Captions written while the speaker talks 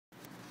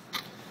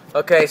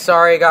Okay,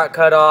 sorry it got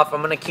cut off.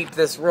 I'm gonna keep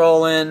this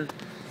rolling.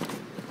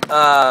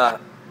 I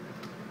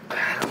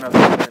don't know if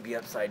it's gonna be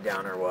upside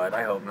down or what.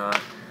 I hope not.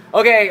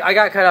 Okay, I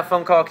got cut off.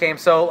 Phone call came.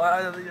 So,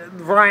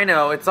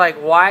 Rhino, it's like,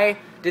 why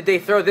did they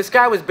throw... This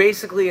guy was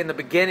basically, in the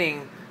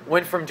beginning,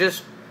 went from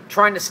just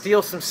trying to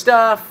steal some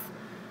stuff,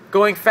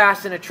 going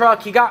fast in a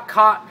truck. He got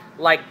caught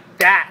like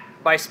that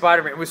by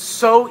Spider-Man. It was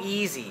so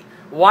easy.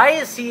 Why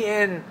is he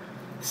in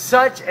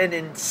such an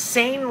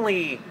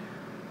insanely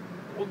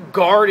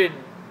guarded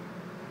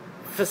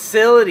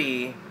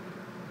facility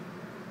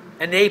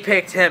and they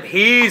picked him?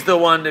 He's the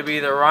one to be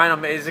the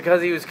Rhino. Is it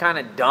because he was kind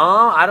of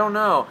dumb? I don't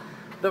know.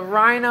 The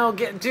Rhino,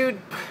 dude,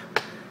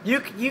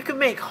 you can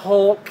make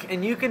Hulk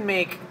and you can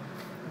make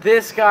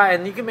this guy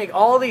and you can make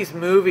all these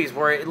movies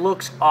where it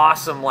looks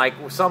awesome, like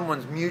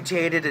someone's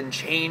mutated and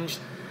changed.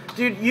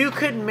 Dude, you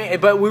could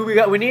make, but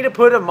we need to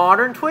put a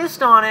modern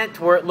twist on it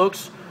to where it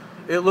looks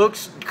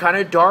kind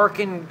of dark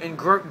and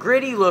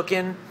gritty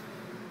looking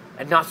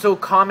and not so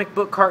comic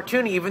book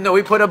cartoony, even though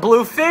we put a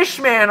blue fish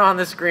man on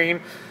the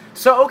screen.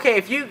 So,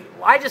 okay,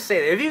 I just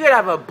say that, if you could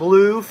have a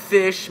blue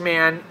fish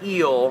man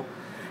eel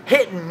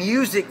hitting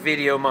music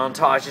video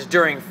montages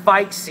during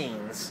fight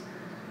scenes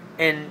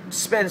and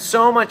spend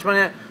so much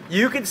money,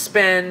 you could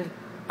spend...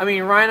 I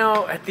mean,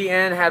 Rhino at the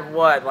end had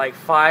what, like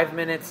 5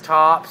 minutes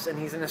tops, and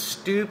he's in a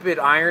stupid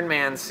Iron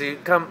Man suit.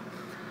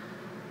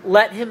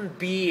 Let him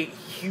be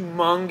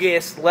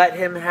humongous. Let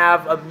him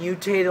have a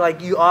mutated,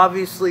 like, you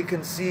obviously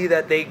can see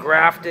that they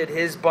grafted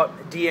his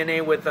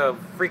DNA with a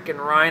freaking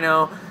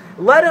Rhino.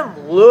 Let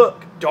him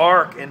look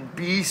dark and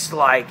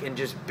beast-like and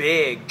just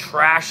big,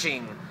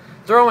 trashing,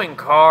 throwing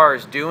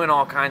cars, doing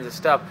all kinds of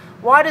stuff.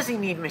 Why does he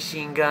need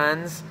machine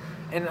guns?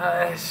 And,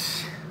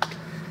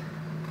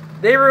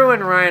 they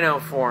ruined Rhino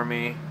for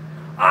me.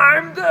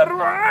 I'm the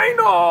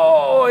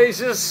Rhino! It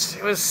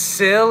was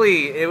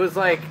silly. It was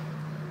like,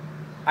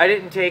 I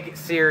didn't take it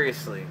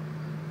seriously.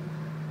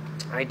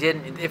 I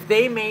didn't. If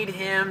they made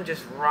him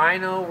just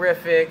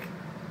Rhino-rific,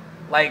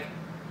 like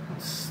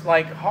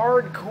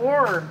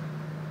hardcore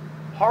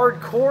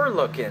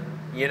looking,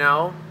 you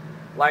know?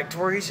 Like, to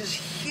where he's just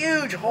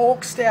huge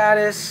Hulk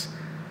status.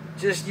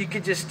 You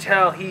could just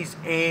tell he's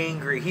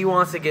angry. He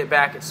wants to get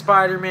back at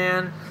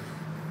Spider-Man.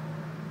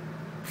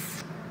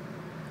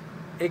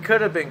 It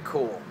could have been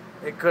cool.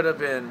 It could have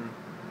been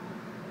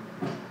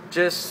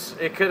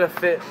it could have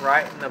fit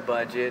right in the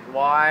budget.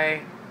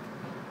 Why?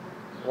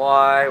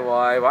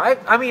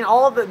 I mean,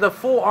 all the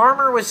full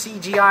armor was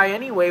CGI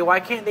anyway.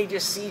 Why can't they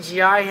just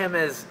CGI him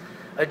as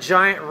a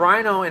giant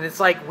Rhino? And it's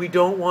like, we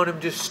don't want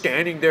him just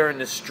standing there in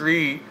the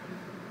street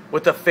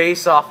with a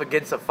face off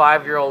against a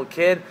 5-year-old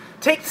kid.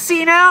 Take the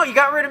scene out. You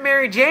got rid of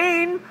Mary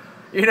Jane.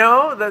 You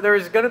know,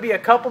 there's going to be a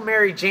couple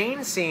Mary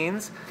Jane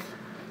scenes.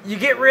 You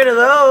get rid of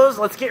those.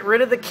 Let's get rid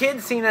of the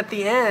kid scene at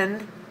the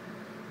end.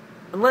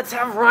 And let's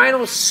have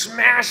Rhino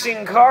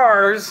smashing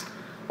cars.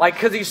 Like,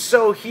 because he's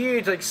so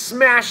huge. Like,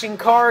 smashing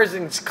cars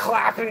and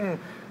clapping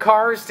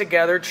cars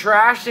together.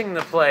 Trashing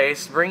the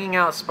place. Bringing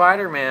out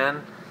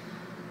Spider-Man.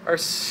 You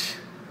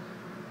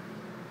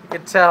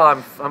can tell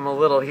I'm a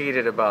little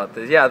heated about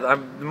this. Yeah,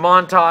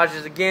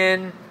 montages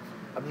again.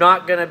 I'm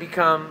not going to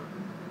become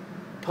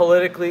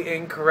politically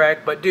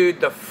incorrect. But,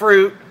 dude, the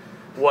fruit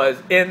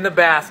was in the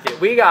basket.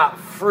 We got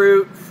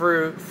fruit.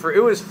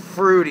 It was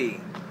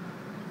fruity.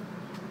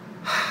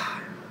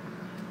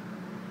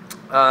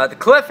 The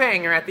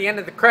cliffhanger at the end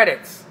of the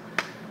credits.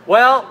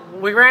 Well,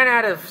 we ran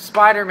out of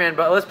Spider-Man,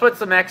 but let's put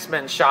some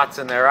X-Men shots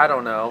in there. I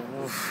don't know.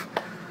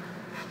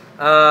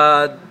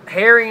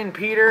 Harry and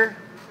Peter,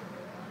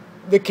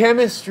 the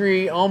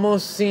chemistry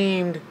almost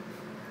seemed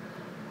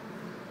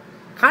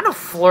kind of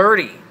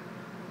flirty.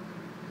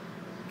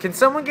 Can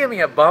someone give me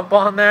a bump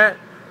on that?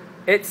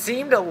 It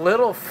seemed a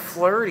little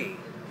flirty.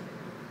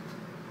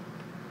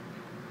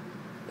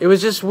 It was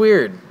just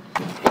weird.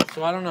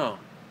 So I don't know.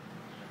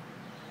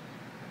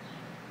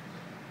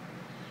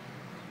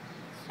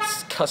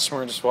 This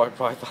customer just walked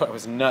by. I thought I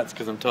was nuts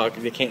because I'm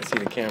talking. They can't see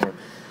the camera.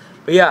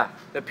 But yeah,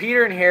 the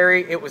Peter and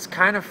Harry, it was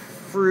kind of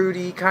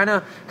fruity, kind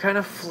of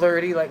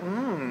flirty. Like,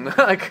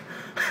 like,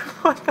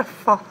 what the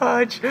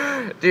fudge?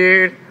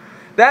 Dude,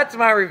 that's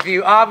my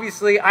review.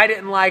 Obviously, I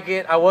didn't like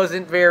it. I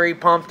wasn't very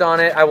pumped on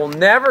it. I will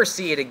never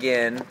see it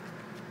again.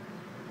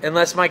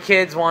 Unless my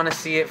kids want to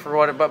see it for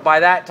what, but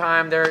by that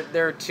time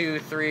they're 2,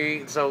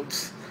 3, so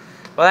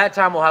by that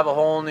time we'll have a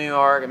whole new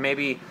arc, and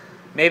maybe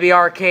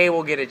RK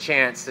will get a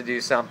chance to do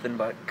something.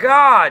 But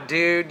God,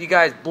 dude, you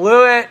guys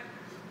blew it.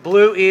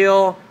 Blue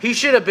Eel, he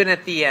should have been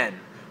at the end.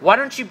 Why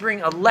don't you bring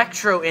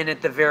Electro in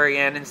at the very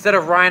end instead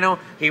of Rhino?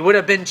 He would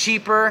have been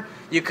cheaper.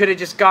 You could have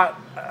just got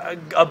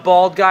a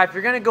bald guy. If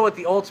you're gonna go with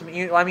the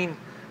ultimate, I mean,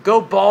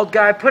 go bald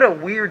guy. Put a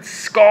weird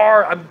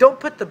scar. Don't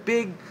put the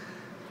big,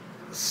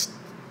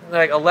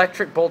 like,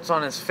 electric bolts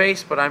on his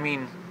face, but I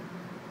mean,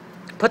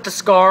 put a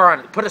scar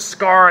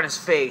on his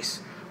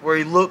face where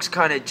he looks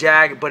kind of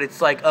jagged, but it's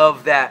like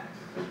of the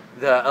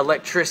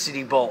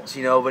electricity bolts,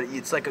 you know, but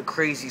it's like a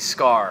crazy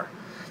scar.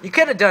 You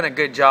could have done a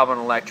good job on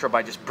Electro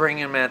by just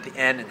bringing him in at the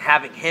end and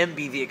having him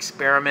be the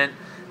experiment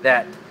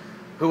that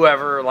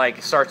whoever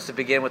like starts to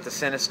begin with the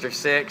Sinister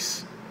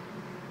Six.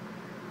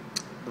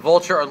 The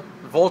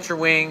Vulture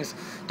wings,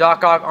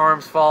 Doc Ock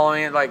arms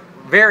following it, like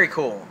very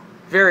cool,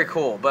 very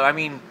cool. But I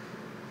mean,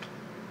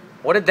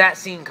 what did that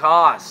scene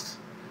cost?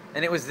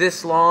 And it was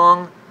this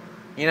long,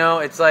 you know.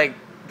 It's like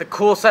the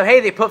cool stuff. Hey,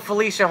 they put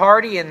Felicia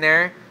Hardy in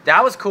there.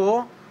 That was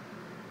cool.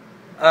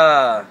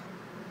 I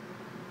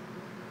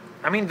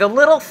mean, the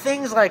little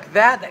things like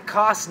that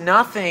cost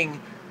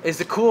nothing is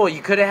the cool.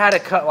 You could have had a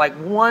cut, like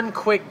one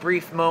quick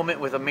brief moment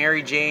with a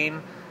Mary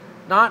Jane,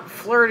 not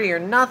flirty or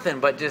nothing,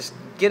 but just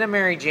get a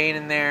Mary Jane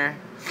in there.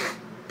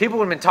 People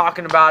would have been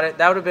talking about it.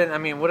 That would have been, I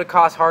mean, would have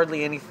cost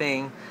hardly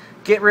anything.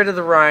 Get rid of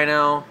the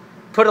Rhino.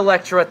 Put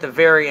Electro at the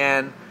very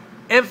end.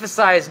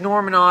 Emphasize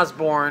Norman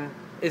Osborn.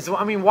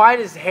 I mean, why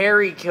does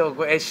Harry kill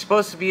Gwen? It's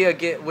supposed to be a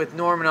get with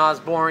Norman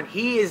Osborn.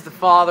 He is the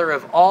father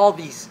of all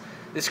this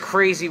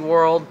crazy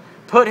world.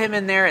 Put him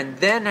in there and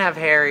then have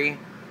Harry.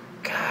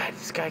 God,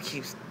 this guy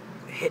keeps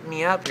hitting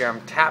me up here.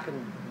 I'm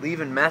tapping,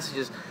 leaving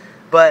messages.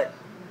 But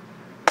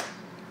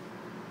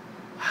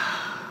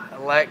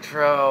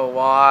Electro,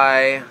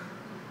 why?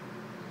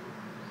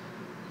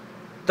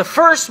 The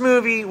first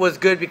movie was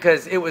good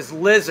because it was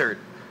Lizard.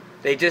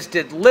 They just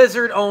did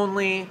Lizard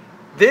only.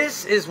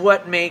 This is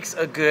what makes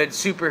a good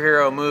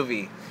superhero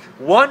movie.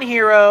 One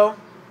hero,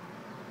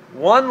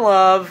 one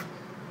love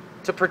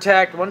to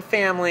protect, one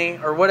family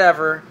or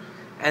whatever,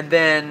 and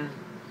then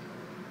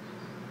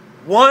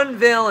one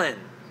villain.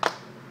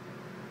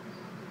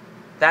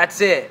 That's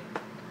it.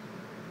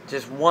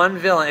 Just one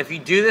villain. If you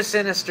do the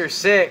Sinister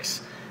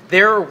Six,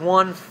 they're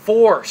one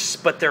force,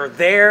 but they're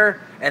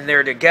there and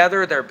they're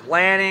together, they're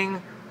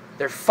planning,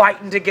 they're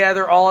fighting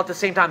together all at the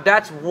same time.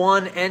 That's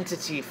one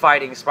entity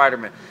fighting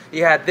Spider-Man.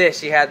 You had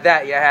this, you had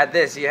that, you had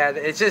this, you had...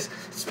 It's just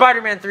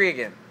Spider-Man 3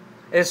 again.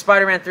 It's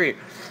Spider-Man 3.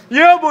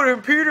 Yeah, but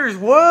in Peter's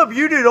web,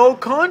 you did all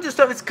kinds of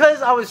stuff. It's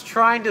because I was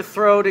trying to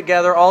throw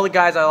together all the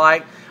guys I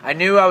like. I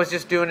knew I was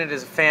just doing it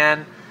as a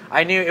fan.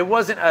 I knew it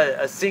wasn't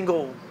a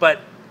single... But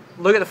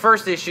look at the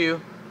first issue.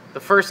 The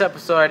first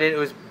episode I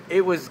did,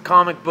 it was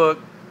comic book,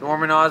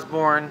 Norman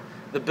Osborn,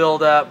 the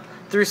build-up.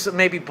 Threw some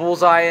maybe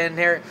Bullseye in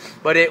here,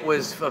 but it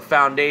was a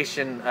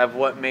foundation of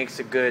what makes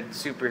a good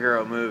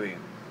superhero movie.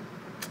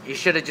 You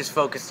should have just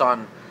focused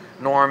on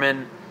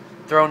Norman,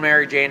 thrown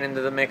Mary Jane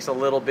into the mix a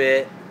little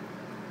bit.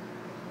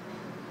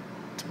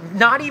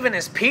 Not even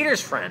as Peter's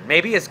friend,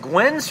 maybe as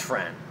Gwen's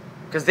friend,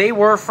 because they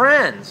were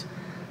friends.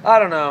 I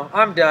don't know.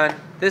 I'm done.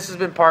 This has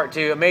been part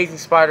 2. Amazing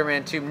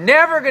Spider-Man 2.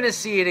 Never going to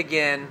see it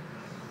again.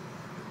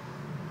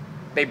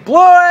 They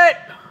blew it!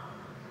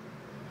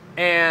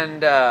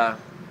 And,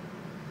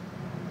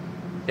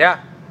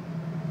 yeah,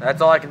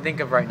 that's all I can think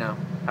of right now.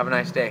 Have a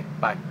nice day.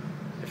 Bye.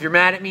 If you're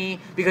mad at me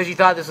because you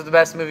thought this was the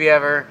best movie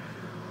ever,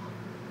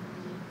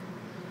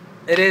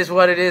 it is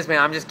what it is, man.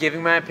 I'm just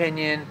giving my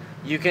opinion.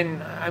 You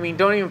can, I mean,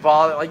 don't even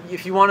bother. Like,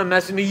 if you want to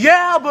mess with me,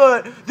 yeah,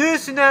 but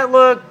this and that,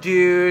 look,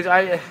 dude,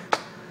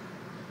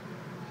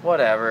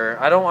 whatever.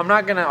 I'm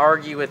not going to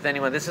argue with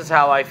anyone. This is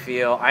how I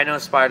feel. I know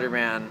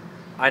Spider-Man.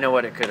 I know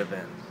what it could have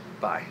been.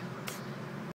 Bye.